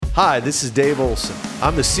Hi, this is Dave Olson.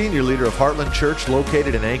 I'm the senior leader of Heartland Church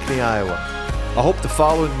located in Ankeny, Iowa. I hope the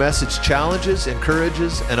following message challenges,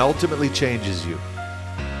 encourages, and ultimately changes you.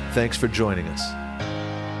 Thanks for joining us.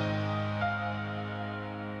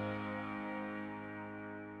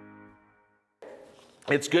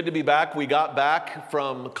 It's good to be back. We got back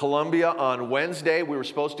from Columbia on Wednesday. We were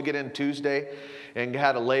supposed to get in Tuesday and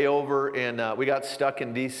had a layover, and we got stuck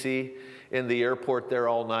in D.C. in the airport there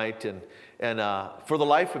all night. And for the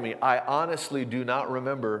life of me, I honestly do not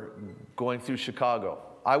remember going through Chicago.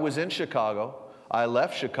 I was in Chicago. I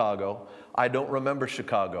left Chicago. I don't remember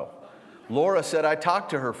Chicago. Laura said I talked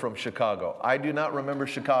to her from Chicago. I do not remember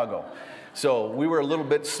Chicago. So we were a little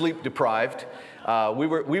bit sleep deprived.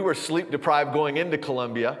 We were sleep deprived going into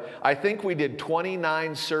Columbia. I think we did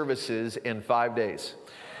 29 services in 5 days.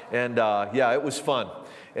 And yeah, it was fun.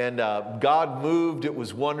 And God moved. It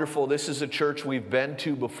was wonderful. This is a church we've been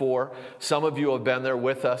to before. Some of you have been there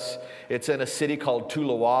with us. It's in a city called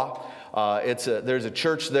Tulawa. There's a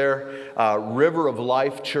church there, River of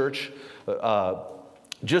Life Church.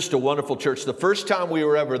 Just a wonderful church. The first time we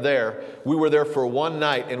were ever there, we were there for one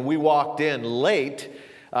night, and we walked in late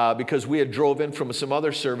because we had drove in from some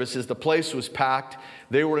other services. The place was packed.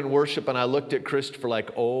 They were in worship, and I looked at Christopher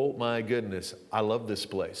like, oh my goodness, I love this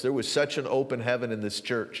place. There was such an open heaven in this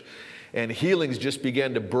church, and healings just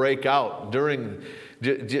began to break out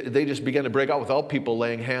they just began to break out without people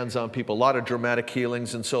laying hands on people. A lot of dramatic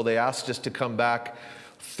healings, and so they asked us to come back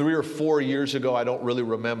 3 or 4 years ago. I don't really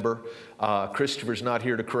remember. Christopher's not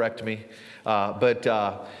here to correct me.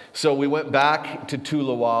 So we went back to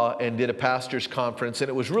Tulawa and did a pastor's conference, and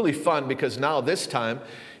it was really fun because now this time,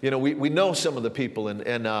 we know some of the people,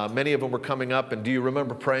 and many of them were coming up, and do you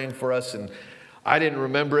remember praying for us? And I didn't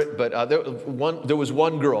remember it, but there was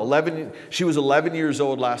one girl, she was 11 years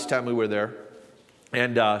old last time we were there,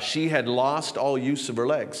 and she had lost all use of her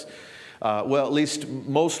legs. Well, at least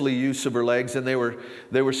mostly use of her legs, and they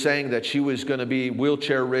were saying that she was going to be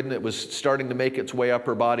wheelchair ridden. It was starting to make its way up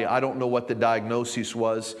her body. I don't know what the diagnosis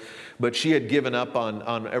was, but she had given up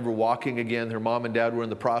on ever walking again. Her mom and dad were in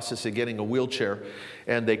the process of getting a wheelchair,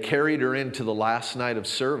 and they carried her into the last night of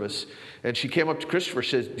service. And she came up to Christopher,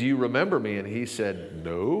 says, "Do you remember me?" And he said,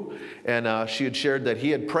 "No." And she had shared that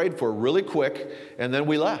he had prayed for her really quick, and then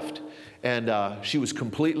we left. And she was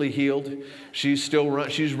completely healed. She's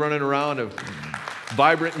running around, a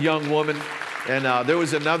vibrant young woman. And there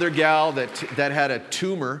was another gal that had a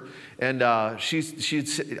tumor, and she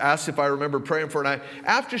asked if I remember praying for her. And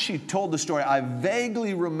after she told the story, I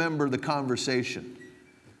vaguely remember the conversation,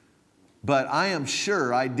 but I am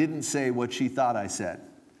sure I didn't say what she thought I said.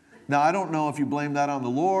 Now, I don't know if you blame that on the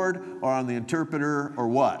Lord or on the interpreter or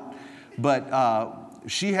what, but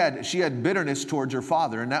she had bitterness towards her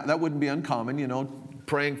father, and that wouldn't be uncommon,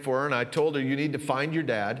 praying for her. And I told her, you need to find your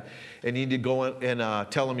dad, and you need to go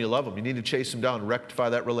and tell him you love him. You need to chase him down, rectify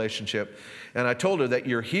that relationship. And I told her that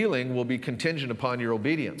your healing will be contingent upon your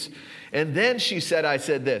obedience. And then she said, I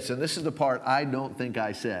said this, and this is the part I don't think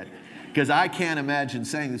I said, because I can't imagine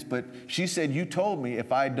saying this, but she said, you told me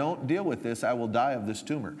if I don't deal with this, I will die of this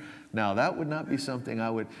tumor. Now, that would not be something I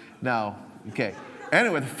would, okay.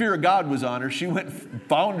 Anyway, the fear of God was on her. She went,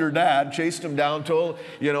 found her dad, chased him down,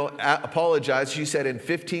 apologized. She said in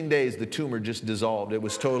 15 days, the tumor just dissolved. It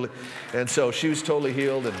was and so she was totally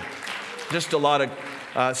healed, and just a lot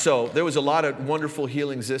of, so there was a lot of wonderful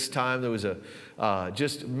healings this time. There was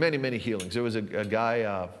just many, many healings. There was a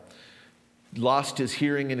guy, lost his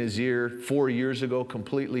hearing in his ear 4 years ago,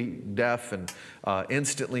 completely deaf, and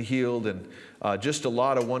instantly healed, and just a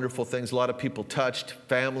lot of wonderful things. A lot of people touched,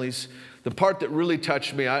 families. The part that really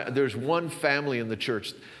touched me, there's one family in the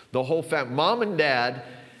church, the whole family, mom and dad.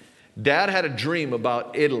 Dad had a dream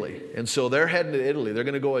about Italy, and so they're heading to Italy. They're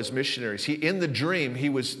going to go as missionaries. In the dream,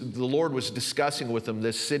 the Lord was discussing with him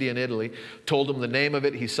this city in Italy, told him the name of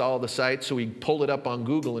it. He saw the site, so he pulled it up on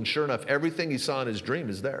Google, and sure enough, everything he saw in his dream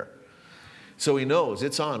is there. So he knows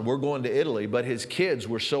it's on. We're going to Italy, but his kids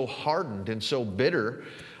were so hardened and so bitter.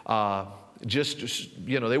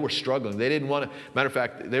 They were struggling. They didn't want to, matter of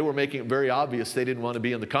fact, they were making it very obvious they didn't want to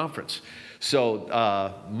be in the conference. So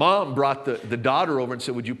mom brought the daughter over and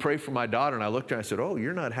said, would you pray for my daughter? And I looked at her and I said, oh,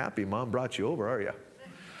 you're not happy mom brought you over, are you?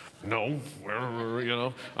 No,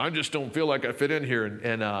 I just don't feel like I fit in here.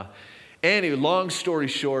 Anyway, long story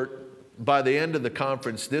short, by the end of the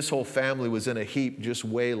conference, this whole family was in a heap, just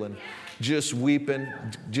wailing, just weeping,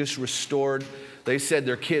 just restored. They said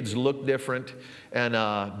their kids look different, and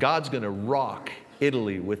God's going to rock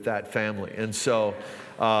Italy with that family. And so,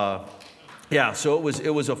 so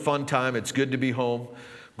it was a fun time. It's good to be home.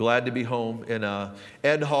 Glad to be home. And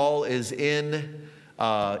Ed Hall is in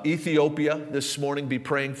Ethiopia this morning. Be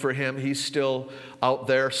praying for him. He's still out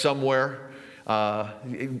there somewhere.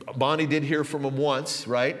 Bonnie did hear from him once,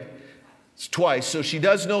 right? It's twice. So she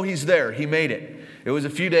does know he's there. He made it. It was a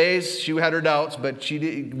few days. She had her doubts, but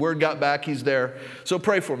word got back. He's there. So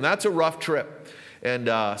pray for him. That's a rough trip. And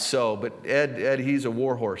but Ed, he's a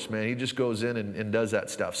war horse, man. He just goes in and does that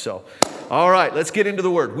stuff. So, all right, let's get into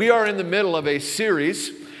the Word. We are in the middle of a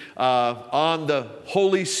series on the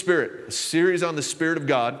Holy Spirit, a series on the Spirit of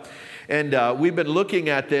God. And we've been looking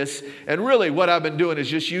at this. And really what I've been doing is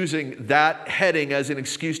just using that heading as an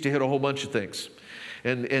excuse to hit a whole bunch of things.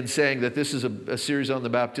 And saying that this is a series on the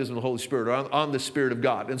baptism of the Holy Spirit, or on the Spirit of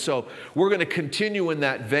God. And so we're going to continue in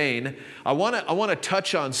that vein. I want to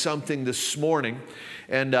touch on something this morning,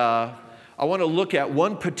 and I want to look at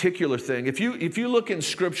one particular thing. If you look in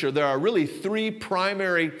Scripture, there are really three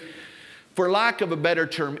primary, for lack of a better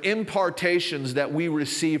term, impartations that we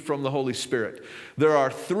receive from the Holy Spirit. There are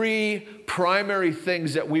three primary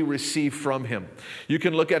things that we receive from Him. You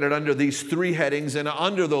can look at it under these three headings, and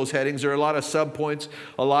under those headings there are a lot of subpoints,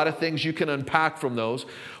 a lot of things you can unpack from those.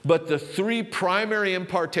 But the three primary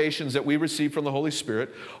impartations that we receive from the Holy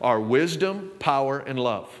Spirit are wisdom, power, and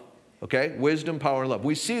love. Okay? Wisdom, power, and love.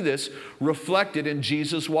 We see this reflected in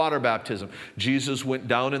Jesus' water baptism. Jesus went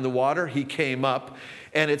down in the water, He came up,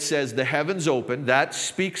 and it says the heavens opened. That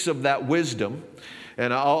speaks of that wisdom.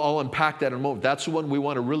 And I'll unpack that in a moment. That's the one we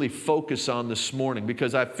want to really focus on this morning,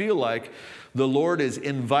 because I feel like the Lord is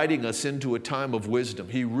inviting us into a time of wisdom.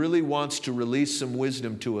 He really wants to release some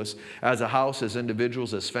wisdom to us as a house, as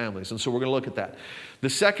individuals, as families. And so we're going to look at that. The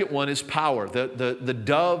second one is power. The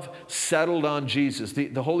dove settled on Jesus.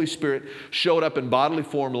 The Holy Spirit showed up in bodily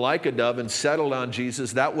form like a dove and settled on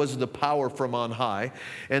Jesus. That was the power from on high.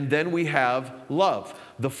 And then we have love.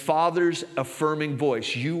 The Father's affirming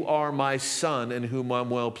voice. You are my Son in whom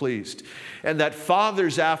I'm well pleased. And that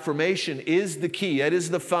Father's affirmation is the key. It is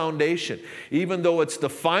the foundation. Even though it's the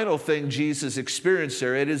final thing Jesus experienced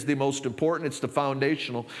there, it is the most important. It's the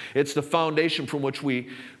foundational. It's the foundation from which we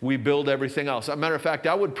build everything else. As a matter of fact,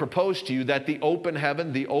 I would propose to you that the open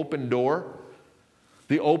heaven, the open door,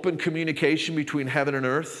 the open communication between heaven and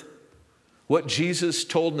earth, what Jesus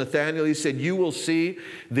told Nathanael, He said, you will see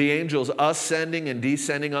the angels ascending and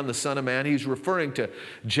descending on the Son of Man. He's referring to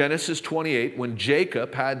Genesis 28, when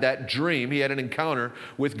Jacob had that dream. He had an encounter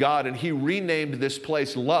with God, and he renamed this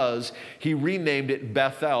place Luz. He renamed it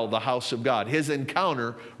Bethel, the house of God. His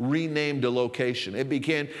encounter renamed a location. It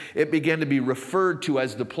began to be referred to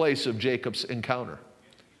as the place of Jacob's encounter.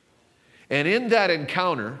 And in that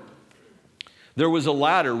encounter, there was a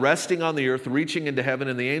ladder resting on the earth, reaching into heaven,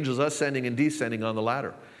 and the angels ascending and descending on the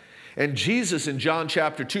ladder. And Jesus in John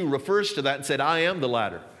chapter 2 refers to that and said, I am the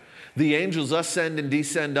ladder. The angels ascend and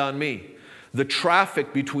descend on me. The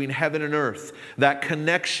traffic between heaven and earth, that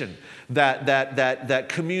connection, that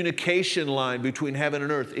communication line between heaven and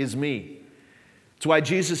earth is me. That's why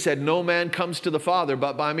Jesus said, no man comes to the Father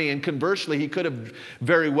but by me. And conversely, He could have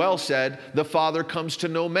very well said, the Father comes to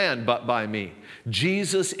no man but by me.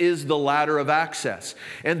 Jesus is the ladder of access.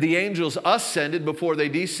 And the angels ascended before they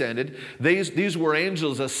descended. These were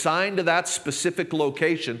angels assigned to that specific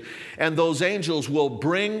location. And those angels will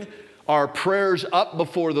bring our prayers up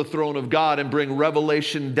before the throne of God and bring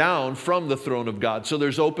revelation down from the throne of God. So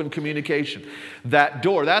there's open communication. That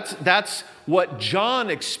door, that's what John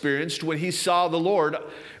experienced when he saw the Lord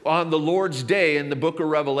on the Lord's day in the book of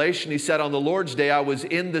Revelation. He said, on the Lord's day, I was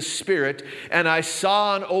in the Spirit and I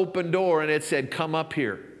saw an open door, and it said, come up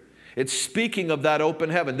here. It's speaking of that open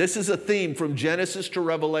heaven. This is a theme from Genesis to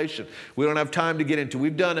Revelation. We don't have time to get into.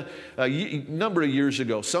 We've done a number of years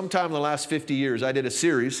ago, sometime in the last 50 years, I did a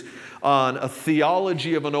series on a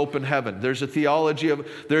theology of an open heaven. There's a theology of,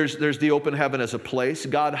 there's the open heaven as a place.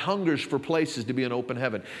 God hungers for places to be an open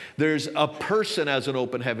heaven. There's a person as an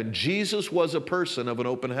open heaven. Jesus was a person of an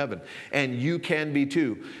open heaven, and you can be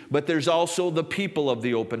too. But there's also the people of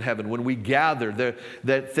the open heaven. When we gather,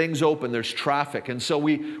 that things open, there's traffic. And so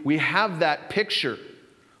we have that picture,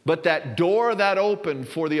 but that door that opened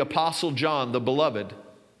for the Apostle John, the beloved,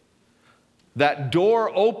 that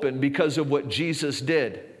door opened because of what Jesus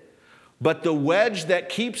did. But the wedge that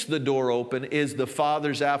keeps the door open is the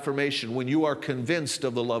Father's affirmation when you are convinced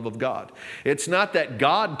of the love of God. It's not that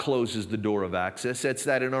God closes the door of access, it's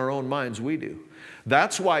that in our own minds we do.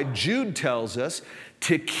 That's why Jude tells us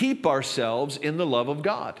to keep ourselves in the love of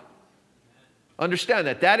God. Understand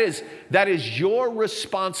that. That is your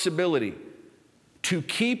responsibility, to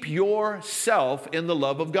keep yourself in the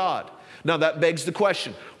love of God. Now that begs the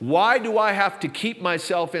question, why do I have to keep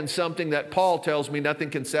myself in something that Paul tells me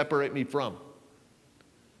nothing can separate me from?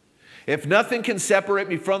 If nothing can separate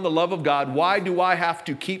me from the love of God, why do I have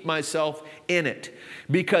to keep myself in it?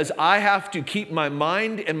 Because I have to keep my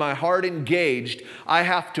mind and my heart engaged. I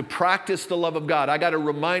have to practice the love of God. I got to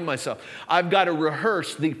remind myself. I've got to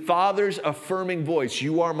rehearse the Father's affirming voice.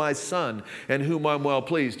 You are my Son, in whom I'm well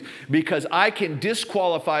pleased. Because I can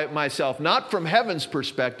disqualify myself, not from heaven's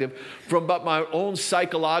perspective, but my own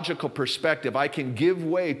psychological perspective. I can give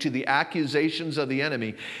way to the accusations of the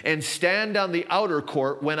enemy and stand on the outer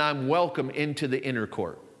court when I'm welcome into the inner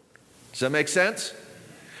court. Does that make sense?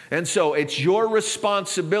 And so it's your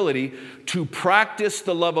responsibility to practice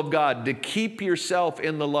the love of God, to keep yourself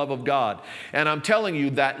in the love of God. And I'm telling you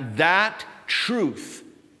that truth,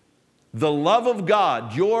 the love of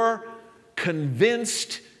God, your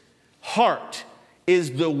convinced heart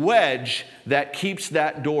is the wedge that keeps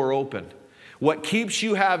that door open. What keeps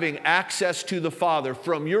you having access to the Father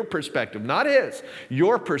from your perspective, not His,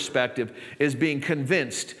 your perspective, is being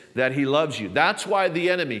convinced that He loves you. That's why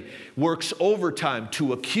the enemy works overtime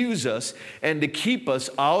to accuse us and to keep us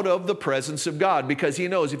out of the presence of God, because he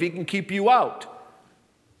knows if he can keep you out,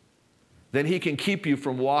 then he can keep you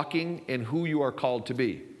from walking in who you are called to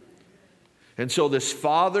be. And so this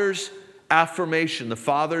Father's affirmation, the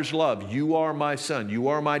Father's love, you are my son, you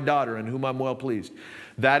are my daughter, in whom I'm well pleased.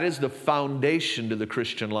 That is the foundation to the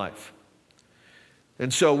Christian life.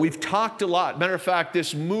 And so we've talked a lot. Matter of fact,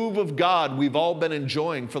 this move of God we've all been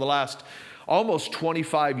enjoying for the last almost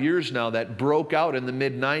 25 years now, that broke out in the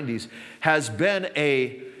mid-90s, has been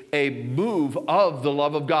a move of the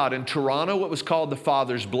love of God. In Toronto, it was called the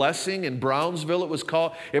Father's Blessing. In Brownsville,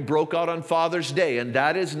 it broke out on Father's Day, and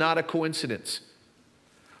that is not a coincidence.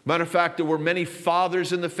 Matter of fact, there were many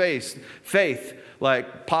fathers in the faith,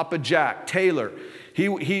 like Papa Jack Taylor. He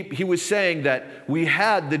was saying that we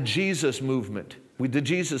had the Jesus movement, the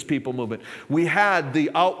Jesus people movement. We had the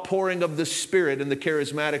outpouring of the Spirit in the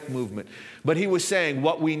charismatic movement. But he was saying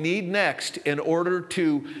what we need next in order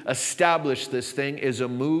to establish this thing is a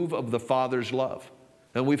move of the Father's love.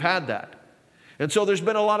 And we've had that. And so there's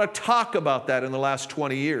been a lot of talk about that in the last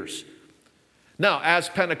 20 years. Now, as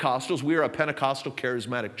Pentecostals, we are a Pentecostal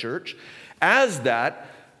charismatic church. As that,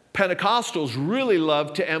 Pentecostals really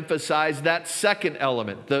love to emphasize that second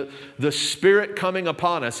element, the Spirit coming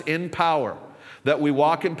upon us in power, that we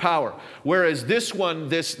walk in power. Whereas this one,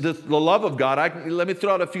 the love of God, let me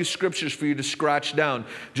throw out a few scriptures for you to scratch down,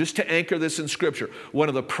 just to anchor this in Scripture. One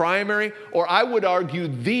of the primary, or I would argue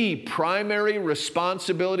the primary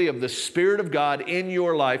responsibility of the Spirit of God in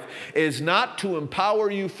your life is not to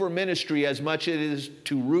empower you for ministry as much as it is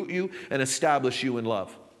to root you and establish you in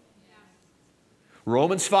love.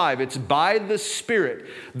 Romans 5, it's by the Spirit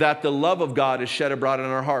that the love of God is shed abroad in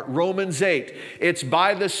our heart. Romans 8, it's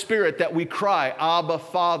by the Spirit that we cry, Abba,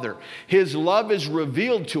 Father. His love is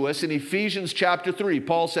revealed to us in Ephesians chapter 3.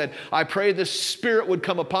 Paul said, I pray the Spirit would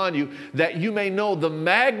come upon you that you may know the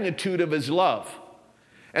magnitude of His love,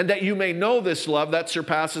 and that you may know this love that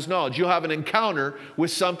surpasses knowledge. You'll have an encounter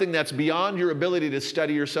with something that's beyond your ability to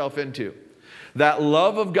study yourself into. That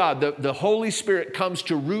love of God, the Holy Spirit comes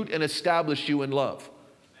to root and establish you in love.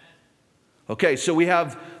 Okay, so we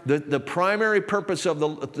have the primary purpose of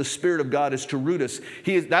the Spirit of God is to root us.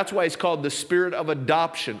 That's why He's called the Spirit of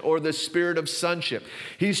adoption or the Spirit of sonship.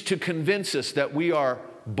 He's to convince us that we are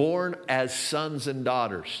born as sons and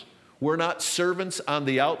daughters. We're not servants on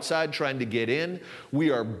the outside trying to get in. We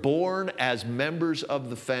are born as members of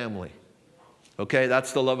the family. Okay,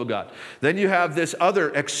 that's the love of God. Then you have this other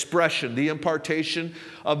expression, the impartation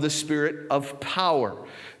of the Spirit of power.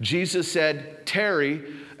 Jesus said, tarry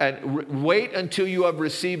and wait until you have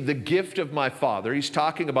received the gift of my Father. He's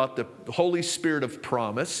talking about the Holy Spirit of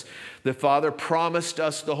promise. The Father promised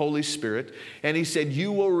us the Holy Spirit, and He said,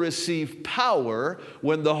 you will receive power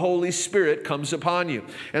when the Holy Spirit comes upon you.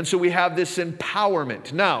 And so we have this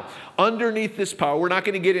empowerment. Now, underneath this power, we're not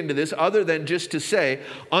going to get into this other than just to say,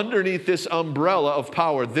 underneath this umbrella of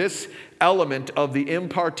power, this element of the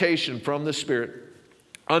impartation from the Spirit,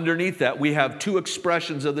 underneath that, we have two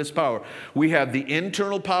expressions of this power. We have the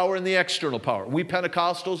internal power and the external power. We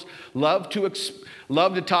Pentecostals love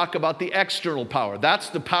to talk about the external power. That's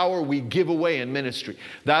the power we give away in ministry.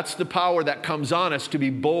 That's the power that comes on us to be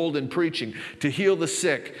bold in preaching, to heal the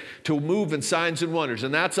sick, to move in signs and wonders.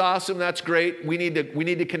 And that's awesome. That's great. We need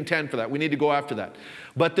to contend for that. We need to go after that.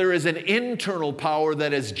 But there is an internal power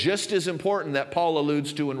that is just as important that Paul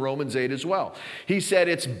alludes to in Romans 8 as well. He said,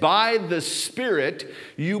 it's by the Spirit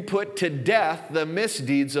you put to death the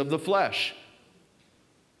misdeeds of the flesh.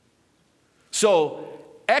 So,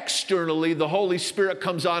 externally, the Holy Spirit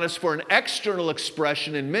comes on us for an external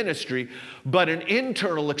expression in ministry, but an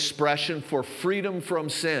internal expression for freedom from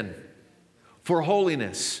sin, for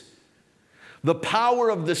holiness. The power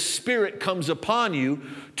of the Spirit comes upon you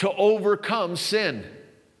to overcome sin.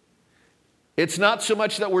 It's not so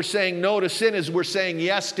much that we're saying no to sin as we're saying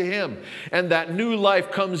yes to Him. And that new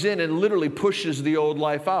life comes in and literally pushes the old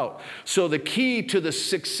life out. So the key to the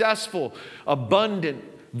successful, abundant,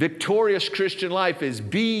 victorious Christian life is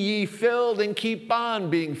be ye filled and keep on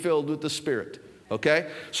being filled with the Spirit.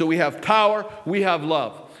 Okay? So we have power, we have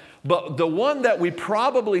love. But the one that we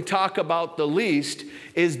probably talk about the least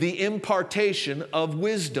is the impartation of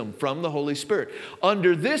wisdom from the Holy Spirit.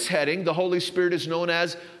 Under this heading, the Holy Spirit is known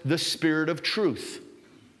as the Spirit of truth.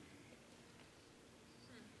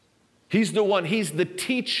 He's the one, He's the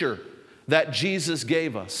teacher that Jesus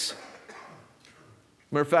gave us.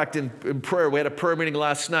 Matter of fact, in prayer, we had a prayer meeting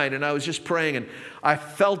last night, and I was just praying, and I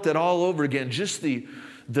felt it all over again, just the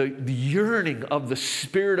yearning of the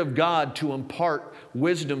Spirit of God to impart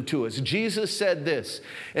wisdom to us. Jesus said this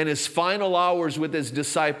in His final hours with His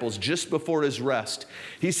disciples just before His rest.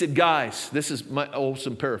 He said, guys, this is my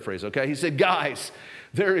awesome paraphrase, okay? He said, guys,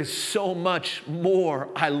 there is so much more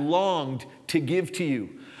I longed to give to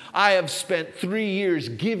you. I have spent 3 years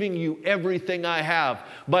giving you everything I have,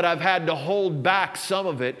 but I've had to hold back some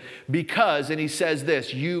of it because, and He says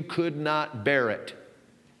this, you could not bear it.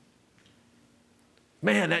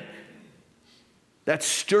 Man, that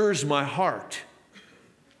stirs my heart.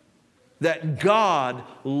 That God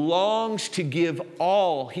longs to give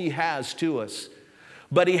all He has to us,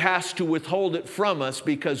 but He has to withhold it from us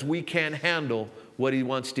because we can't handle what He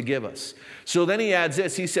wants to give us. So then He adds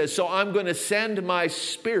this, He says, so I'm going to send my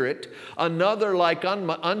Spirit, another like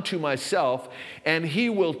unto myself, and He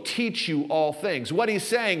will teach you all things. What He's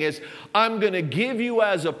saying is, I'm going to give you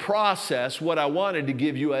as a process what I wanted to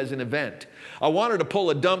give you as an event. I wanted to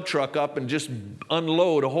pull a dump truck up and just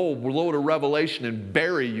unload a whole load of revelation and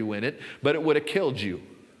bury you in it, but it would have killed you.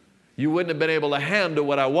 You wouldn't have been able to handle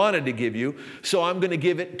what I wanted to give you, so I'm going to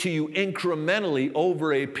give it to you incrementally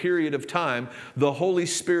over a period of time, the Holy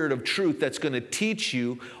Spirit of truth that's going to teach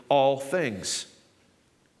you all things.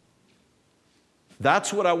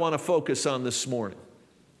 That's what I want to focus on this morning.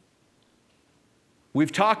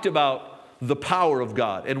 We've talked about the power of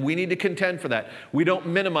God, and we need to contend for that. We don't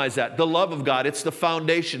minimize that. The love of God, it's the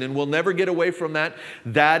foundation, and we'll never get away from that.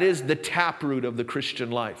 That is the taproot of the Christian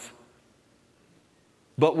life.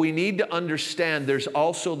 But we need to understand there's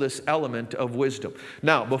also this element of wisdom.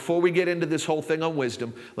 Now, before we get into this whole thing on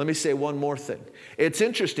wisdom, let me say one more thing. It's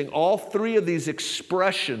interesting, all three of these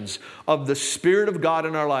expressions of the Spirit of God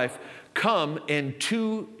in our life come in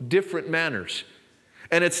two different manners.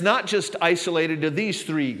 And it's not just isolated to these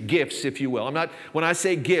three gifts, if you will. When I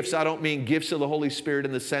say gifts, I don't mean gifts of the Holy Spirit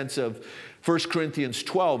in the sense of 1 Corinthians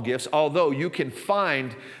 12 gifts, although you can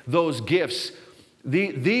find those gifts,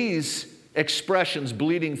 these expressions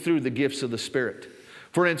bleeding through the gifts of the Spirit.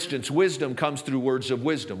 For instance, wisdom comes through words of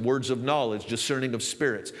wisdom, words of knowledge, discerning of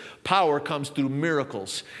spirits. Power comes through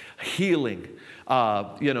miracles, healing.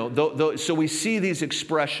 So we see these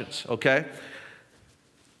expressions, okay?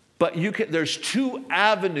 But there's two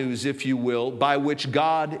avenues, if you will, by which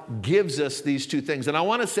God gives us these two things. And I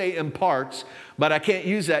want to say imparts, but I can't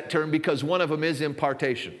use that term because one of them is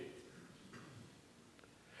impartation.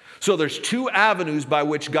 So there's two avenues by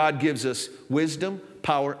which God gives us wisdom,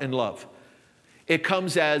 power, and love. It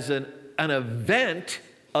comes as an event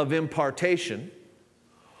of impartation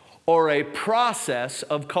or a process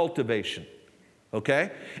of cultivation.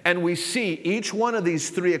 Okay? And we see each one of these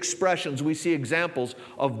three expressions, we see examples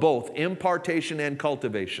of both impartation and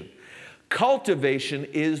cultivation. Cultivation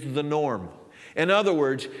is the norm. In other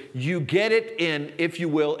words, you get it in, if you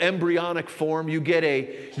will, embryonic form. You get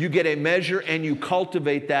a measure and you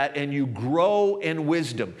cultivate that and you grow in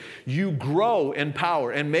wisdom. You grow in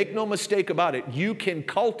power. And make no mistake about it, you can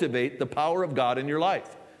cultivate the power of God in your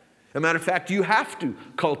life. As a matter of fact, you have to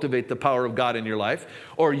cultivate the power of God in your life,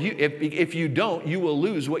 or if you don't, you will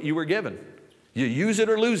lose what you were given. You use it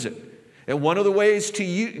or lose it. And one of the ways to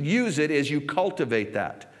use it is you cultivate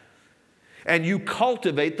that. And you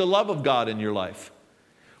cultivate the love of God in your life.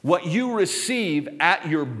 What you receive at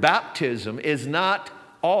your baptism is not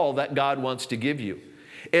all that God wants to give you.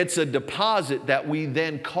 It's a deposit that we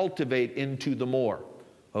then cultivate into the more.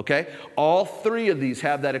 Okay? All three of these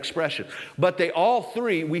have that expression. But all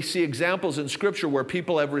three, we see examples in Scripture where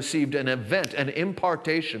people have received an event, an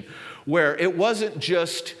impartation, where it wasn't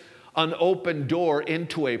just an open door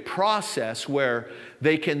into a process where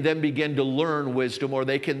they can then begin to learn wisdom, or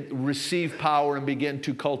they can receive power and begin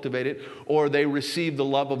to cultivate it, or they receive the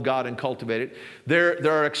love of God and cultivate it. There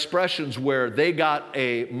are expressions where they got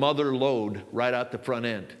a mother lode right out the front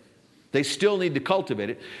end. They still need to cultivate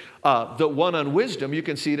it. The one on wisdom, you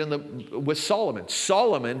can see it with Solomon.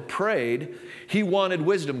 Solomon prayed. He wanted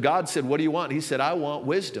wisdom. God said, what do you want? He said, I want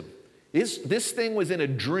wisdom. This thing was in a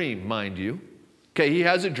dream, mind you. Okay, he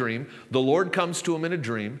has a dream. The Lord comes to him in a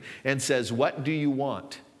dream and says, what do you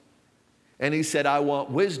want? And he said, I want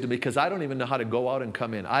wisdom because I don't even know how to go out and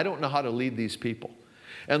come in. I don't know how to lead these people.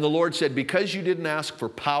 And the Lord said, because you didn't ask for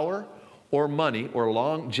power or money or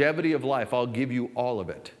longevity of life, I'll give you all of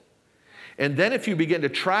it. And then if you begin to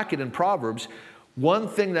track it in Proverbs, one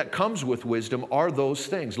thing that comes with wisdom are those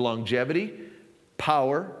things: longevity,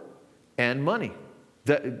 power, and money.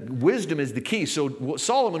 Wisdom is the key. So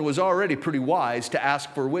Solomon was already pretty wise to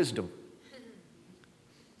ask for wisdom.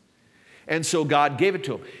 And so God gave it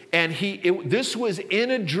to him. And this was in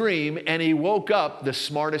a dream, and he woke up the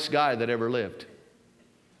smartest guy that ever lived.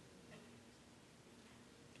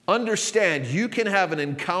 Understand, you can have an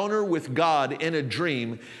encounter with God in a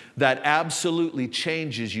dream that absolutely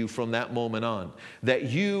changes you from that moment on. That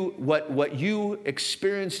what you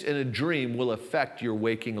experienced in a dream will affect your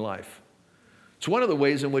waking life. It's one of the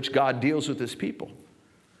ways in which God deals with his people.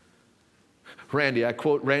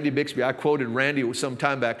 Randy Bixby. I quoted Randy some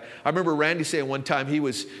time back. I remember Randy saying one time he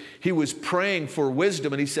was praying for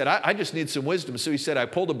wisdom, and he said, I just need some wisdom. So he said, I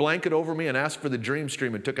pulled a blanket over me and asked for the dream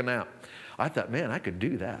stream and took a nap. I thought, man, I could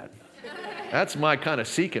do that. That's my kind of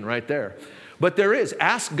seeking right there. But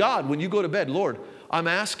ask God when you go to bed, Lord, I'm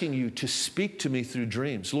asking you to speak to me through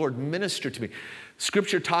dreams. Lord, minister to me.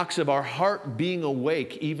 Scripture talks of our heart being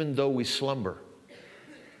awake even though we slumber.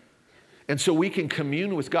 And so we can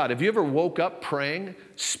commune with God. Have you ever woke up praying,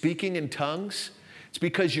 speaking in tongues? It's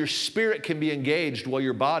because your spirit can be engaged while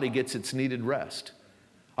your body gets its needed rest.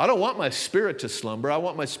 I don't want my spirit to slumber. I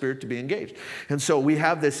want my spirit to be engaged. And so we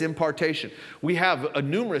have this impartation. We have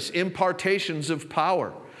numerous impartations of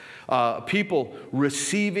power. People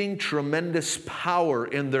receiving tremendous power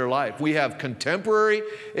in their life. We have contemporary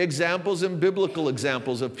examples and biblical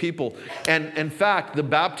examples of people. And in fact, the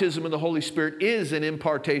baptism of the Holy Spirit is an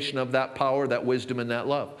impartation of that power, that wisdom, and that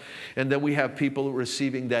love. And then we have people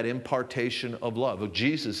receiving that impartation of love.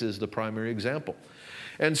 Jesus is the primary example.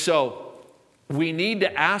 And so we need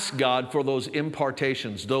to ask God for those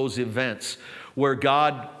impartations, those events where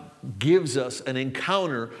God gives us an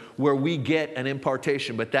encounter where we get an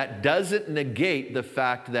impartation. But that doesn't negate the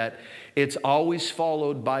fact that it's always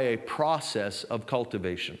followed by a process of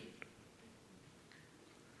cultivation.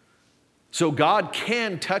 So God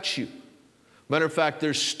can touch you. Matter of fact,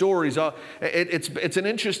 there's stories. It's an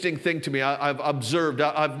interesting thing to me. I've observed.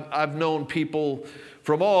 I've known people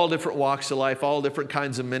from all different walks of life, all different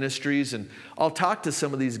kinds of ministries. And I'll talk to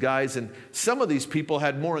some of these guys, and some of these people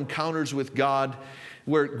had more encounters with God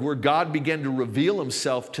where God began to reveal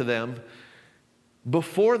himself to them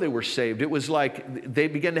before they were saved. It was like they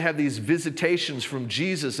began to have these visitations from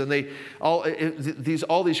Jesus, and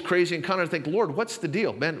all these crazy encounters. I think, Lord, what's the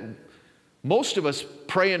deal? Man, most of us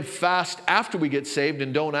pray and fast after we get saved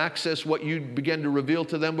and don't access what you begin to reveal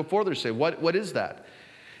to them before they're saved. What is that?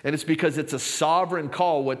 And it's because it's a sovereign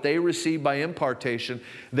call. What they receive by impartation,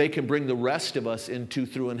 they can bring the rest of us into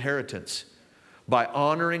through inheritance by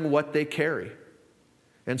honoring what they carry.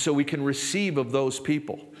 And so we can receive of those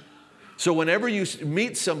people. So whenever you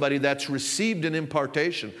meet somebody that's received an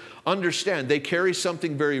impartation, understand they carry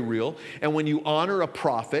something very real. And when you honor a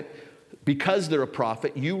prophet, because they're a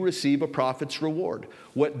prophet, you receive a prophet's reward.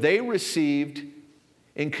 What they received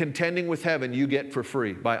in contending with heaven, you get for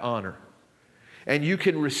free by honor. And you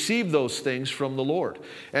can receive those things from the Lord.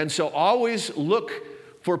 And so always look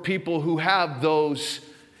for people who have those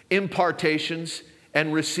impartations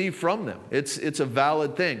and receive from them. It's a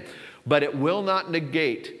valid thing. But it will not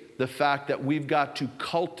negate the fact that we've got to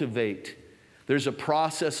cultivate. There's a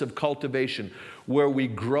process of cultivation where we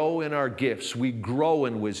grow in our gifts. We grow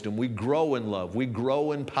in wisdom. We grow in love. We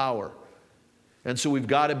grow in power. And so we've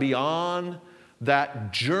got to be on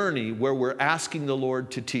that journey where we're asking the Lord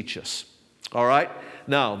to teach us. All right?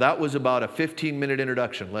 Now, that was about a 15-minute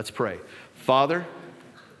introduction. Let's pray. Father,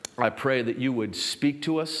 I pray that you would speak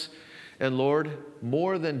to us. And Lord,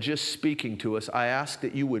 more than just speaking to us, I ask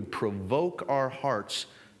that you would provoke our hearts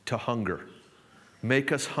to hunger.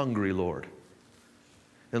 Make us hungry, Lord.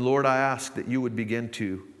 And Lord, I ask that you would begin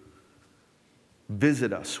to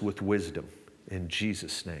visit us with wisdom. In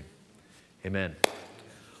Jesus' name, amen.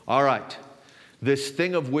 All right. This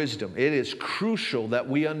thing of wisdom, it is crucial that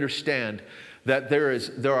we understand that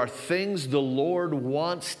there are things the Lord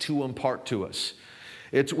wants to impart to us.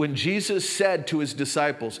 It's when Jesus said to his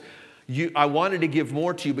disciples, I wanted to give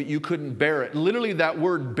more to you, but you couldn't bear it. Literally, that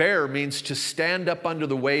word bear means to stand up under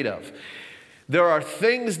the weight of. There are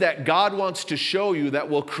things that God wants to show you that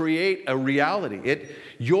will create a reality.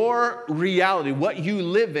 Your reality, what you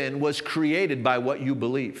live in, was created by what you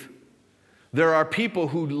believe. There are people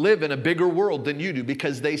who live in a bigger world than you do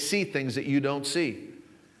because they see things that you don't see.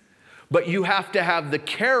 But you have to have the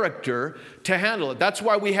character to handle it. That's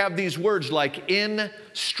why we have these words like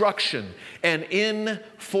instruction and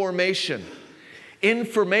information.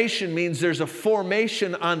 Information means there's a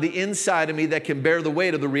formation on the inside of me that can bear the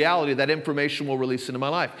weight of the reality that information will release into my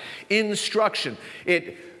life. Instruction.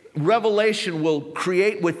 Revelation will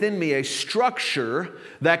create within me a structure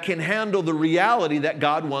that can handle the reality that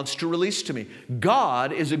God wants to release to me.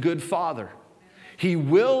 God is a good Father. He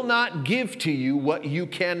will not give to you what you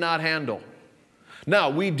cannot handle.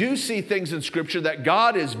 Now, we do see things in Scripture that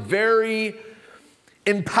God is very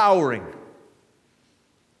empowering.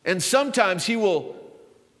 And sometimes He will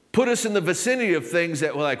put us in the vicinity of things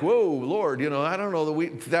that we're like, whoa, Lord, I don't know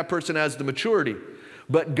that person has the maturity.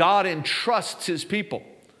 But God entrusts His people.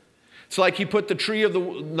 It's like He put the tree of the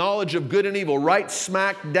knowledge of good and evil right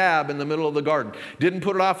smack dab in the middle of the garden. Didn't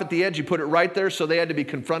put it off at the edge. He put it right there, so they had to be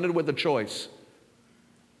confronted with a choice.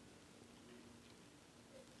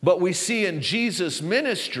 But we see in Jesus'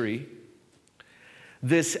 ministry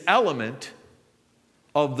this element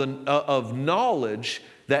of knowledge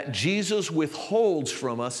that Jesus withholds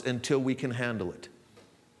from us until we can handle it.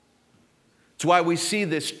 It's why we see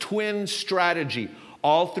this twin strategy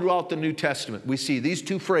all throughout the New Testament. We see these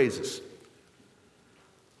two phrases.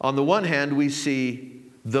 On the one hand, we see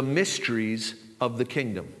the mysteries of the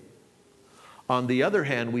kingdom. On the other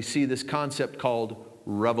hand, we see this concept called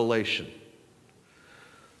revelation.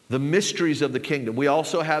 The mysteries of the kingdom. We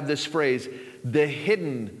also have this phrase, the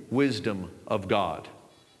hidden wisdom of God.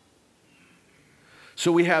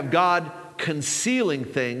 So we have God concealing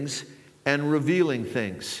things and revealing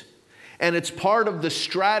things. And it's part of the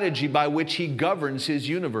strategy by which He governs His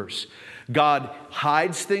universe. God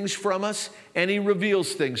hides things from us and He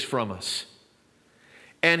reveals things from us.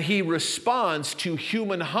 And He responds to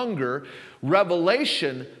human hunger.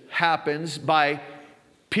 Revelation happens by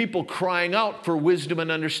people crying out for wisdom and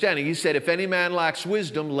understanding. He said, if any man lacks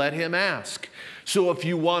wisdom, let him ask. So if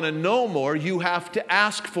you want to know more, you have to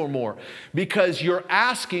ask for more. Because your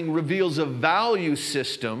asking reveals a value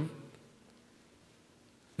system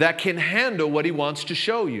that can handle what He wants to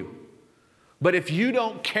show you. But if you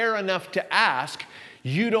don't care enough to ask,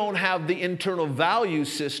 you don't have the internal value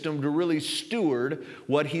system to really steward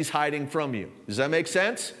what He's hiding from you. Does that make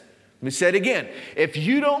sense? Let me say it again. If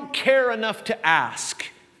you don't care enough to ask,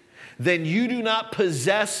 then you do not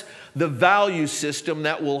possess the value system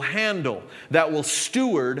that will handle, that will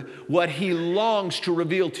steward what He longs to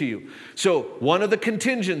reveal to you. So one of the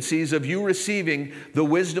contingencies of you receiving the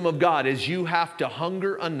wisdom of God is you have to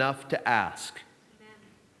hunger enough to ask. Amen.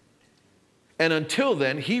 And until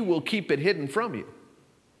then, He will keep it hidden from you.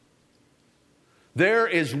 There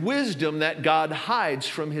is wisdom that God hides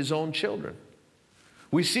from His own children.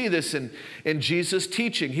 We see this in Jesus'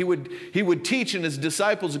 teaching. He would teach, and His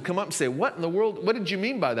disciples would come up and say, what in the world, what did you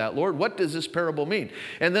mean by that, Lord? What does this parable mean?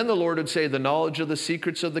 And then the Lord would say, the knowledge of the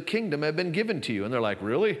secrets of the kingdom have been given to you. And they're like,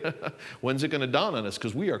 really? When's it going to dawn on us?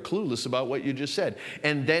 Because we are clueless about what you just said.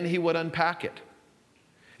 And then He would unpack it.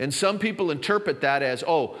 And some people interpret that as,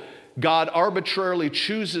 God arbitrarily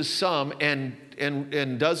chooses some and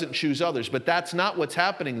doesn't choose others. But that's not what's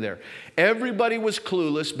happening there. Everybody was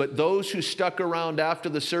clueless, but those who stuck around after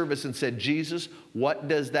the service and said, Jesus, what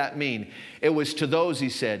does that mean? It was to those He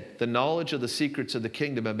said, the knowledge of the secrets of the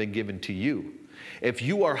kingdom have been given to you. If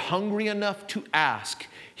you are hungry enough to ask,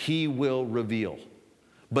 He will reveal.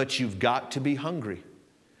 But you've got to be hungry.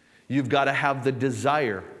 You've got to have the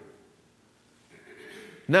desire.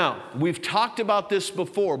 Now, we've talked about this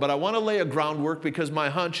before, but I want to lay a groundwork because my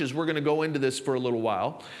hunch is we're going to go into this for a little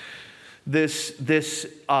while. In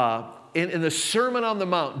the Sermon on the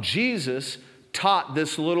Mount, Jesus taught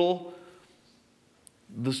this little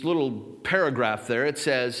paragraph there. It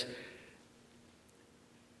says,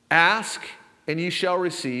 ask and ye shall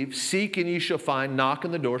receive, seek and ye shall find, knock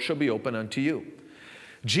and the door shall be open unto you.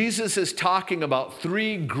 Jesus is talking about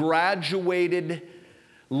 3 graduated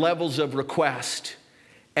levels of request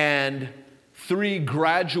and 3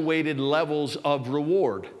 graduated levels of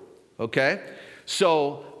reward, okay?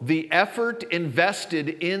 So the effort invested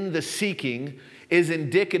in the seeking is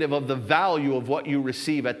indicative of the value of what you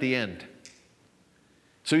receive at the end.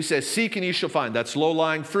 So He says, seek and you shall find. That's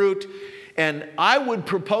low-lying fruit. And I would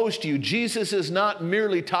propose to you, Jesus is not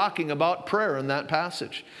merely talking about prayer in that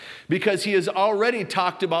passage, because he has already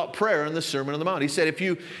talked about prayer in the Sermon on the Mount. He said, if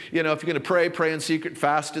you're going to pray, pray in secret,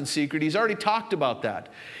 fast in secret. He's already talked about that.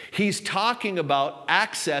 He's talking about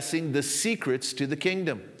accessing the secrets to the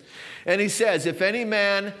kingdom. And he says, if any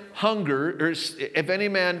man if any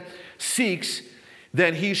man seeks,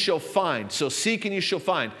 then he shall find. So seek and you shall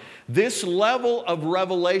find. This level of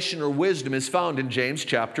revelation or wisdom is found in James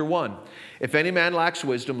chapter 1. If any man lacks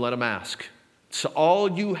wisdom, let him ask. So all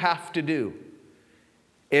you have to do,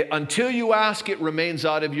 until you ask, it remains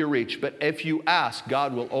out of your reach. But if you ask,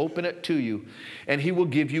 God will open it to you, and he will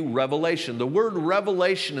give you revelation. The word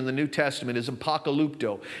revelation in the New Testament is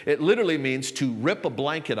apocalypto. It literally means to rip a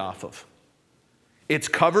blanket off of. It's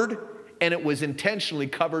covered, and it was intentionally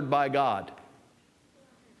covered by God.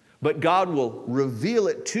 But God will reveal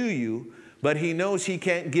it to you, but he knows he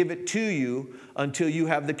can't give it to you until you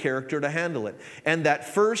have the character to handle it. And that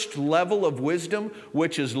first level of wisdom,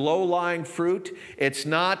 which is low-lying fruit, it's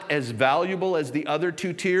not as valuable as the other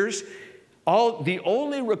two tiers. The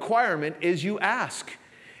only requirement is you ask.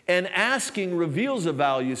 And asking reveals a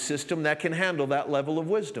value system that can handle that level of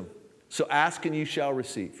wisdom. So ask and you shall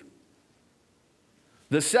receive.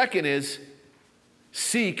 The second is,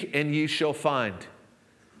 seek and ye shall find.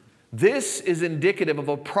 This is indicative of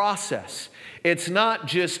a process. It's not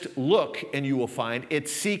just look and you will find.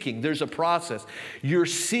 It's seeking. There's a process. You're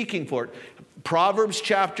seeking for it. Proverbs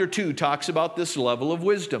chapter 2 talks about this level of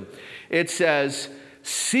wisdom. It says,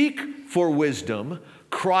 seek for wisdom,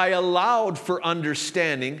 cry aloud for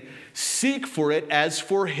understanding, seek for it as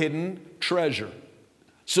for hidden treasure.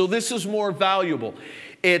 So this is more valuable.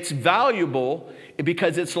 It's valuable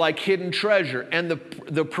because it's like hidden treasure. And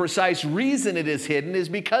the precise reason it is hidden is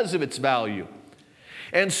because of its value.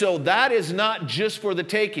 And so that is not just for the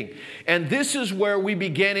taking. And this is where we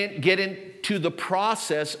get into the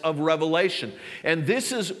process of revelation. And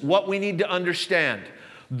this is what we need to understand.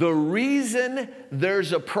 The reason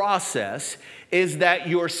there's a process is that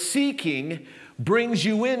your seeking brings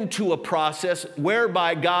you into a process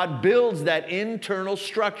whereby God builds that internal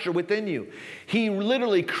structure within you. He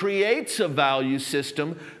literally creates a value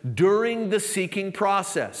system during the seeking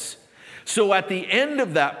process. So at the end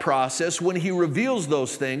of that process, when he reveals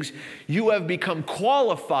those things, you have become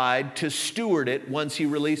qualified to steward it once he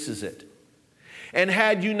releases it. And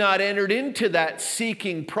had you not entered into that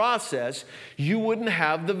seeking process, you wouldn't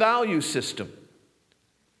have the value system.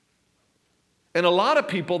 And a lot of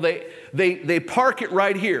people, they park it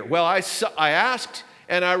right here. Well, I asked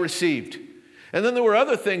and I received. And then there were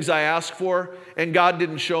other things I asked for and God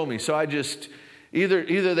didn't show me. So I just,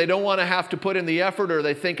 either they don't want to have to put in the effort or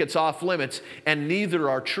they think it's off limits, and neither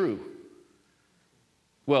are true.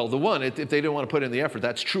 Well, the one, if they don't want to put in the effort,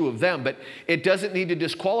 that's true of them, but it doesn't need to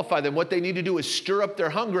disqualify them. What they need to do is stir up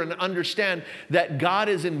their hunger and understand that God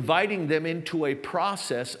is inviting them into a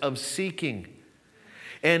process of seeking.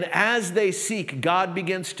 And as they seek, God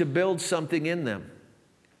begins to build something in them.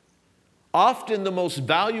 Often the most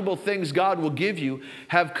valuable things God will give you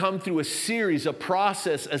have come through a series, a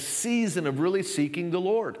process, a season of really seeking the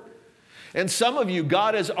Lord. And some of you,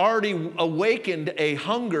 God has already awakened a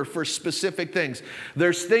hunger for specific things.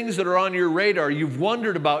 There's things that are on your radar you've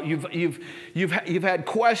wondered about, you've had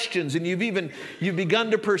questions, and you've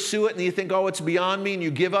begun to pursue it, and you think, oh, it's beyond me, and you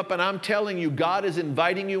give up. And I'm telling you, God is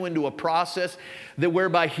inviting you into a process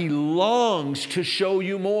whereby he longs to show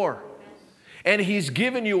you more. And he's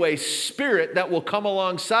given you a spirit that will come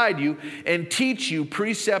alongside you and teach you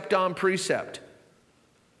precept on precept.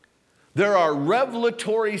 There are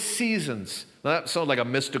revelatory seasons. Now, that sounds like a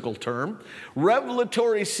mystical term.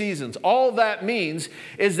 Revelatory seasons. All that means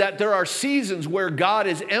is that there are seasons where God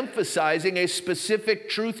is emphasizing a specific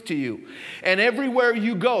truth to you. And everywhere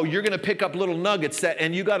you go, you're going to pick up little nuggets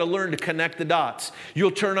and you got to learn to connect the dots.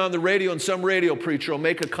 You'll turn on the radio and some radio preacher will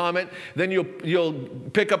make a comment. Then you'll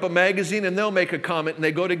pick up a magazine and they'll make a comment and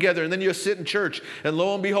they go together. And then you'll sit in church and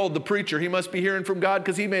lo and behold, the preacher, he must be hearing from God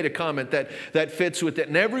because he made a comment that fits with it.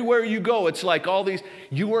 And everywhere you go, it's like all these,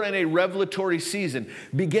 you are in a revelatory season.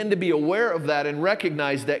 Begin to be aware of that and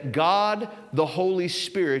recognize that God, the Holy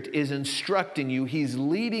Spirit, is instructing you. He's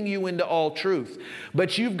leading you into all truth.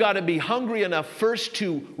 But you've got to be hungry enough first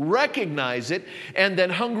to recognize it, and then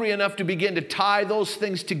hungry enough to begin to tie those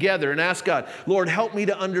things together and ask God, Lord, help me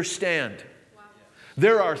to understand. Wow.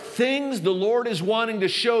 There are things the Lord is wanting to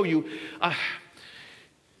show you.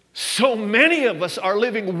 So many of us are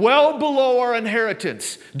living well below our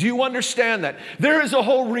inheritance. Do you understand that? There is a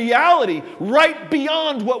whole reality right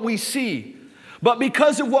beyond what we see. But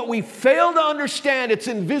because of what we fail to understand, it's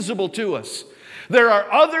invisible to us. There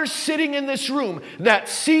are others sitting in this room that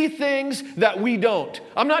see things that we don't.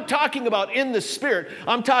 I'm not talking about in the spirit.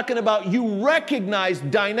 I'm talking about you recognize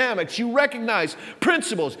dynamics. You recognize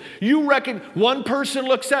principles. One person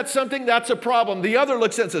looks at something, that's a problem. The other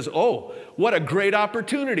looks at it and says, oh, what a great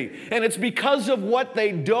opportunity. And it's because of what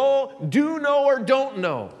they do know or don't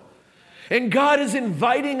know. And God is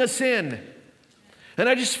inviting us in. And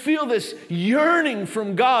I just feel this yearning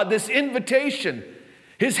from God, this invitation.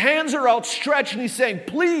 His hands are outstretched and he's saying,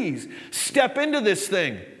 please step into this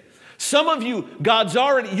thing. Some of you,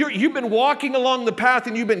 you've been walking along the path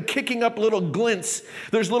and you've been kicking up little glints.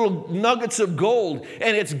 There's little nuggets of gold,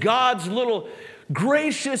 and it's God's little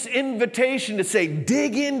gracious invitation to say,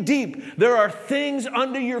 dig in deep. There are things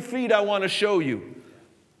under your feet I want to show you.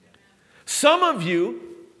 Some of you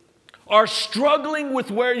are struggling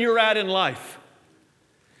with where you're at in life.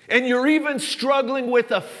 And you're even struggling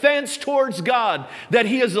with offense towards God that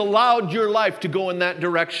He has allowed your life to go in that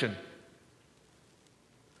direction.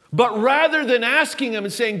 But rather than asking Him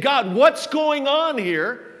and saying, God, what's going on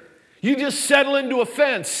here? You just settle into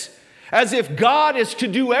offense as if God is to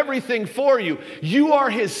do everything for you. You are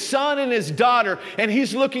His son and His daughter, and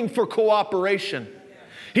He's looking for cooperation.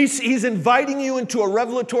 He's inviting you into a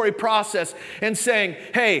revelatory process and saying,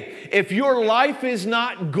 hey, if your life is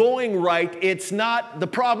not going right, the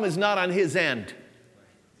problem is not on His end.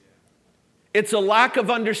 It's a lack of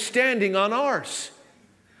understanding on ours.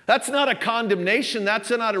 That's not a condemnation. That's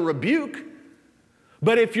not a rebuke.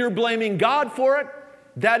 But if you're blaming God for it,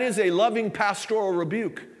 that is a loving pastoral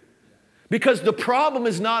rebuke. Because the problem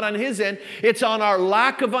is not on His end. It's on our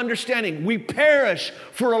lack of understanding. We perish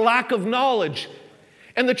for a lack of knowledge.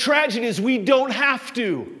 And the tragedy is we don't have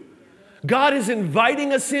to. God is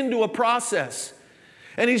inviting us into a process.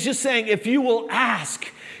 And He's just saying, if you will ask,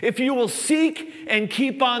 if you will seek and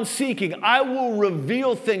keep on seeking, I will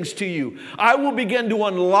reveal things to you. I will begin to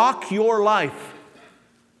unlock your life.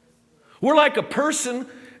 We're like a person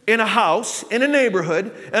in a house, in a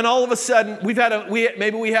neighborhood, and all of a sudden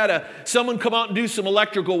someone come out and do some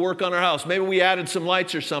electrical work on our house. Maybe we added some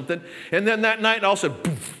lights or something. And then that night, all of a sudden,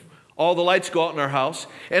 poof, all the lights go out in our house,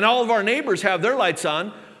 and all of our neighbors have their lights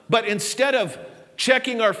on, but instead of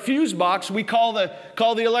checking our fuse box, we call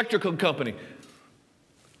the electrical company.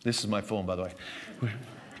 This is my phone, by the way.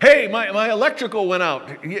 Hey, my electrical went out.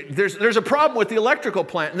 There's a problem with the electrical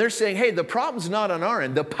plant, and they're saying, hey, the problem's not on our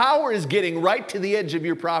end. The power is getting right to the edge of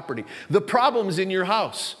your property. The problem's in your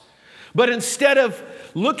house. But instead of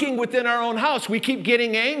looking within our own house, we keep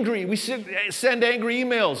getting angry. We send angry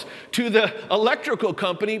emails to the electrical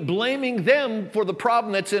company, blaming them for the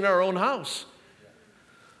problem that's in our own house.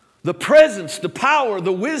 The presence, the power,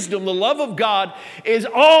 the wisdom, the love of God is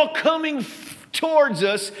all coming towards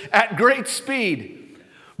us at great speed.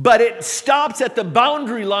 But it stops at the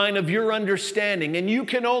boundary line of your understanding, and you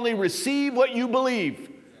can only receive what you believe.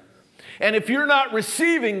 And if you're not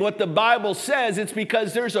receiving what the Bible says, it's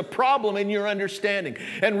because there's a problem in your understanding.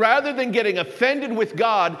 And rather than getting offended with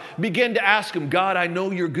God, begin to ask Him, God, I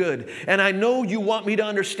know you're good. And I know you want me to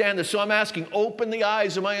understand this. So I'm asking, open the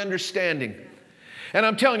eyes of my understanding. And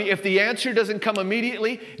I'm telling you, if the answer doesn't come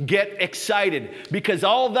immediately, get excited. Because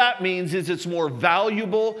all that means is it's more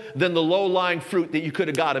valuable than the low-lying fruit that you could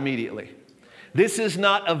have got immediately. This is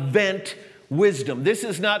not event wisdom. This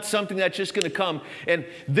is not something that's just going to come. And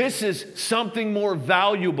this is something more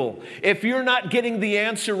valuable. If you're not getting the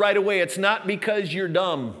answer right away, it's not because you're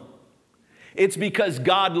dumb. It's because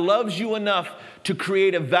God loves you enough to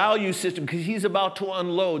create a value system, because He's about to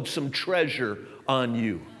unload some treasure on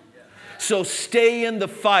you. So stay in the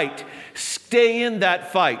fight. Stay in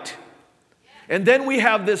that fight. And then we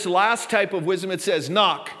have this last type of wisdom. It says,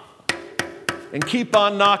 knock. And keep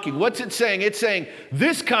on knocking. What's it saying? It's saying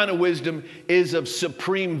this kind of wisdom is of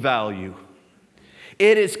supreme value.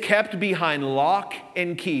 It is kept behind lock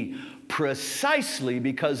and key precisely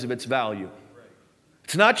because of its value.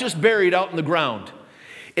 It's not just buried out in the ground.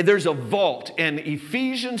 There's a vault, and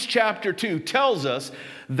Ephesians chapter 2 tells us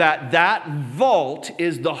that vault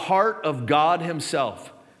is the heart of God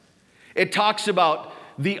Himself. It talks about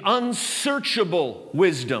the unsearchable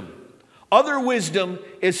wisdom. Other wisdom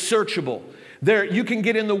is searchable. There, you can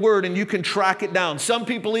get in the Word and you can track it down. Some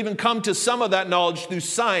people even come to some of that knowledge through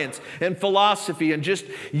science and philosophy and just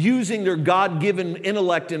using their God-given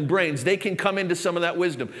intellect and brains. They can come into some of that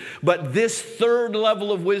wisdom. But this third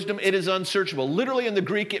level of wisdom, it is unsearchable. Literally in the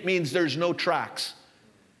Greek, it means there's no tracks.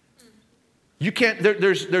 You can't,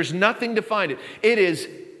 there's nothing to find it. It is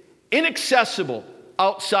inaccessible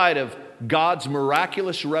outside of God's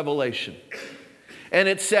miraculous revelation. And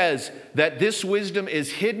it says that this wisdom is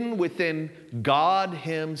hidden within God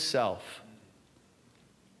Himself.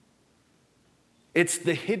 It's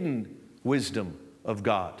the hidden wisdom of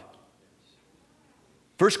God.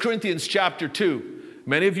 1 Corinthians chapter 2,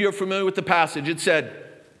 many of you are familiar with the passage. It said,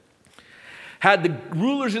 had the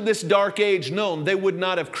rulers of this dark age known, they would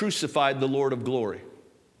not have crucified the Lord of glory.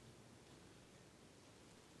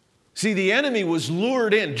 See, the enemy was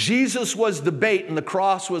lured in. Jesus was the bait and the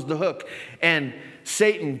cross was the hook. And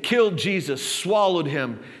Satan killed Jesus, swallowed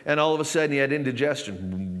him, and all of a sudden he had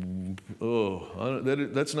indigestion. Oh,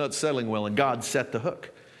 that's not settling well. And God set the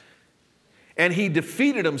hook. And he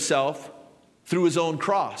defeated himself through his own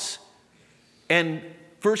cross. And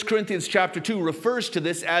 1 Corinthians chapter 2 refers to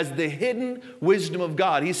this as the hidden wisdom of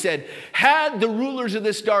God. He said, had the rulers of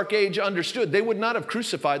this dark age understood, they would not have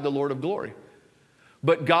crucified the Lord of glory.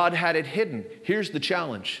 But God had it hidden. Here's the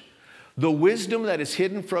challenge. The wisdom that is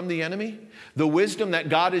hidden from the enemy, the wisdom that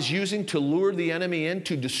God is using to lure the enemy in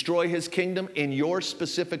to destroy his kingdom in your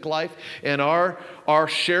specific life and our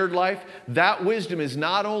shared life, that wisdom is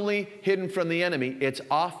not only hidden from the enemy, it's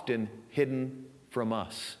often hidden from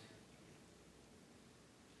us.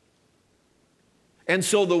 And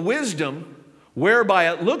so the wisdom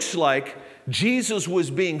whereby it looks like Jesus was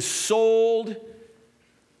being sold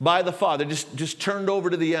by the Father, just turned over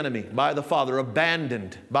to the enemy by the Father,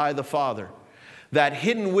 abandoned by the Father. That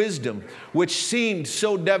hidden wisdom, which seemed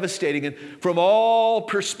so devastating, and from all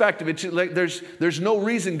perspective, it's like there's no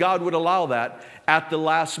reason God would allow that. At the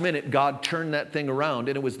last minute, God turned that thing around,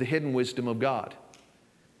 and it was the hidden wisdom of God.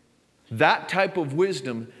 That type of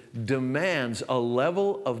wisdom demands a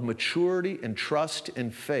level of maturity and trust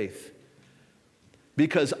and faith,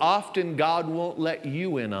 because often God won't let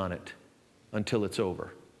you in on it until it's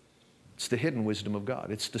over. It's the hidden wisdom of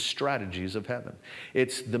God. It's the strategies of heaven.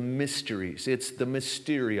 It's the mysteries. It's the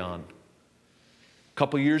mysterion. A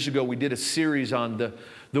couple years ago, we did a series on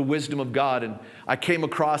the wisdom of God, and I came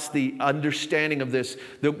across the understanding of this.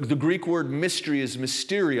 The Greek word mystery is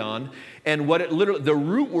mysterion, and what it literally, the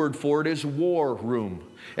root word for it is war room.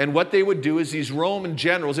 And what they would do is these Roman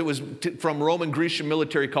generals, it was from Roman Grecian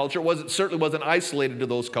military culture, certainly wasn't isolated to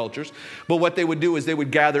those cultures, but what they would do is they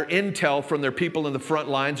would gather intel from their people in the front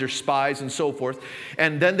lines, or spies and so forth,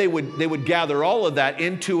 and then they would gather all of that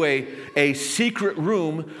into a secret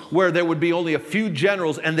room where there would be only a few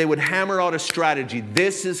generals, and they would hammer out a strategy.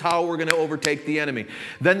 This is how we're going to overtake the enemy.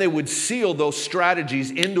 Then they would seal those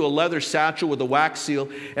strategies into a leather satchel with a wax seal,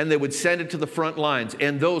 and they would send it to the front lines.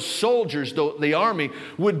 And those soldiers, the army,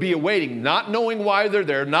 would be awaiting, not knowing why they're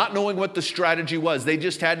there, not knowing what the strategy was. They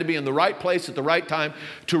just had to be in the right place at the right time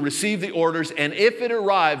to receive the orders. And if it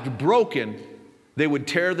arrived broken, they would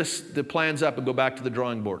tear the plans up and go back to the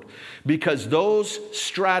drawing board, because those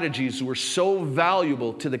strategies were so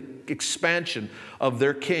valuable to the expansion of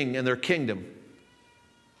their king and their kingdom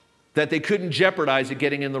that they couldn't jeopardize it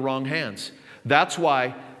getting in the wrong hands. That's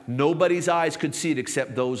why nobody's eyes could see it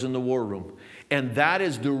except those in the war room. And that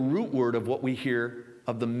is the root word of what we hear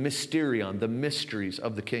of the mysterion, the mysteries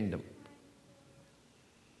of the kingdom.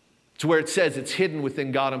 It's where it says it's hidden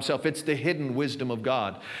within God himself. It's the hidden wisdom of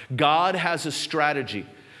God. God has a strategy,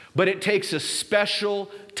 but it takes a special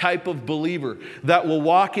type of believer that will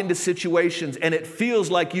walk into situations and it feels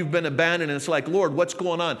like you've been abandoned, and it's like, Lord, what's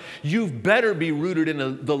going on? You've better be rooted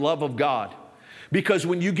in the love of God. Because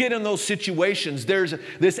when you get in those situations, there's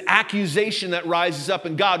this accusation that rises up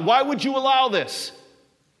in God. Why would you allow this?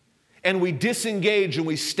 And we disengage and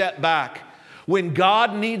we step back. When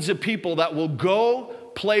God needs a people that will go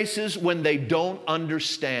places when they don't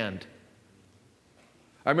understand.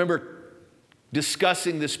 I remember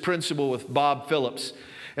discussing this principle with Bob Phillips.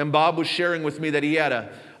 And Bob was sharing with me that he had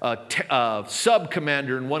a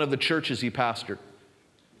sub-commander in one of the churches he pastored.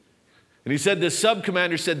 And he said this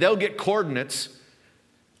sub-commander said they'll get coordinates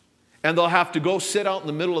and they'll have to go sit out in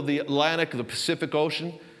the middle of the Atlantic or the Pacific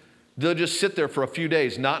Ocean. They'll just sit there for a few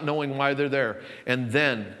days not knowing why they're there. And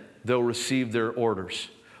then they'll receive their orders.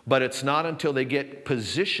 But it's not until they get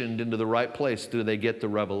positioned into the right place do they get the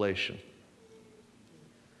revelation.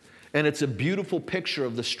 And it's a beautiful picture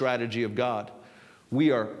of the strategy of God. We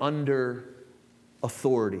are under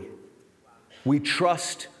authority. We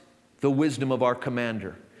trust the wisdom of our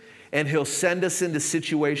commander. And he'll send us into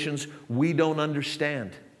situations we don't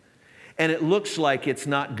understand. And it looks like it's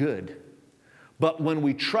not good. But when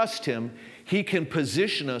we trust him, he can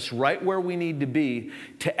position us right where we need to be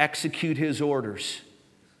to execute his orders.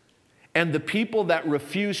 And the people that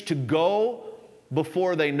refuse to go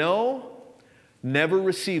before they know never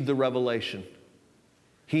receive the revelation.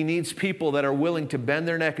 He needs people that are willing to bend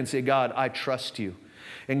their neck and say, God, I trust you.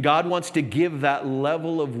 And God wants to give that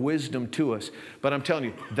level of wisdom to us. But I'm telling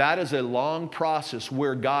you, that is a long process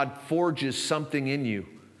where God forges something in you.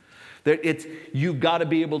 You've got to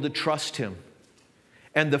be able to trust him.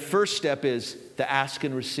 And the first step is to ask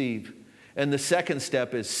and receive. And the second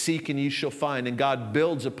step is seek and ye shall find. And God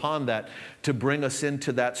builds upon that to bring us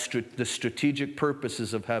into the strategic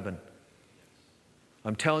purposes of heaven.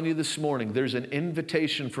 I'm telling you this morning, there's an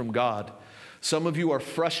invitation from God. Some of you are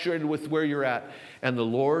frustrated with where you're at, and the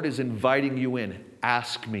Lord is inviting you in.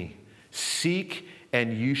 Ask me. Seek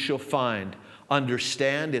and you shall find.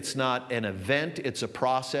 Understand it's not an event, it's a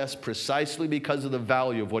process precisely because of the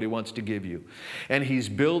value of what He wants to give you. And He's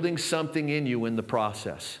building something in you in the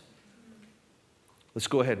process. Let's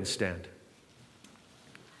go ahead and stand.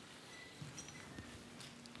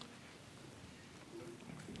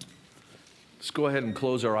 Let's go ahead and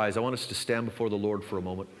close our eyes. I want us to stand before the Lord for a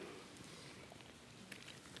moment.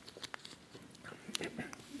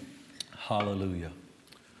 Hallelujah.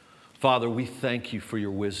 Father, we thank you for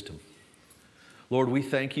your wisdom. Lord, we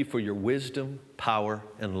thank you for your wisdom, power,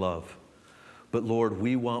 and love. But Lord,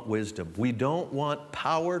 we want wisdom. We don't want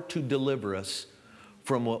power to deliver us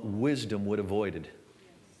from what wisdom would have avoided.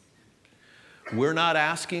 We're not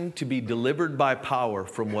asking to be delivered by power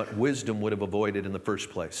from what wisdom would have avoided in the first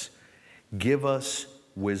place. Give us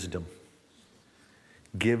wisdom.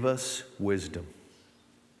 Give us wisdom.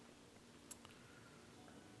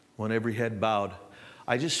 On every head bowed,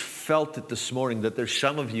 I just felt it this morning that there's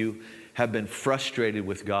some of you have been frustrated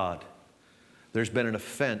with God. There's been an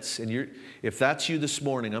offense. And if that's you this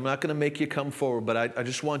morning, I'm not going to make you come forward, but I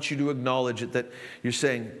just want you to acknowledge it, that you're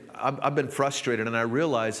saying, I've been frustrated, and I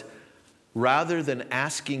realize rather than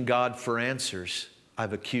asking God for answers,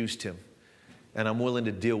 I've accused Him. And I'm willing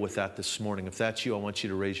to deal with that this morning. If that's you, I want you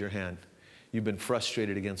to raise your hand. You've been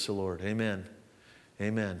frustrated against the Lord. Amen.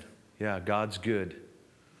 Amen. Yeah, God's good.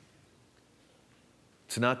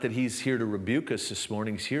 It's not that He's here to rebuke us this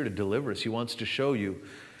morning. He's here to deliver us. He wants to show you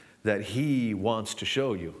that He wants to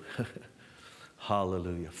show you.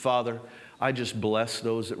 Hallelujah. Father, I just bless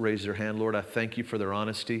those that raise their hand. Lord, I thank you for their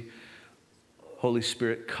honesty. Holy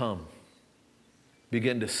Spirit, come.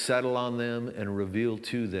 Begin to settle on them and reveal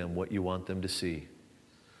to them what you want them to see.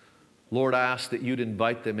 Lord, I ask that you'd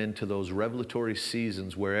invite them into those revelatory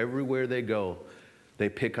seasons where everywhere they go, they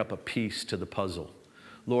pick up a piece to the puzzle.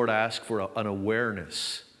 Lord, I ask for an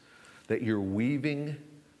awareness that you're weaving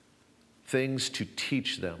things to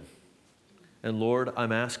teach them. And Lord,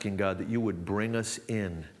 I'm asking, God, that you would bring us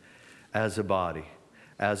in as a body,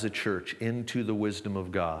 as a church, into the wisdom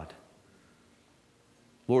of God.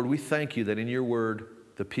 Lord, we thank you that in your word,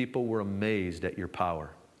 the people were amazed at your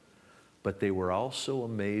power, but they were also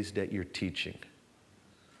amazed at your teaching.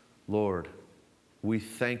 Lord, we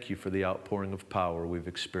thank you for the outpouring of power we've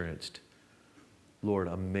experienced. Lord,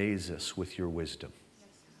 amaze us with your wisdom.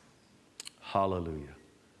 Hallelujah.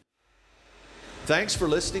 Thanks for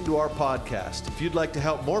listening to our podcast. If you'd like to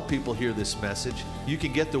help more people hear this message, you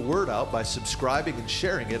can get the word out by subscribing and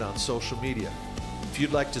sharing it on social media. If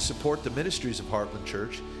you'd like to support the ministries of Heartland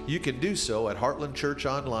Church, you can do so at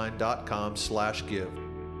heartlandchurchonline.com/give.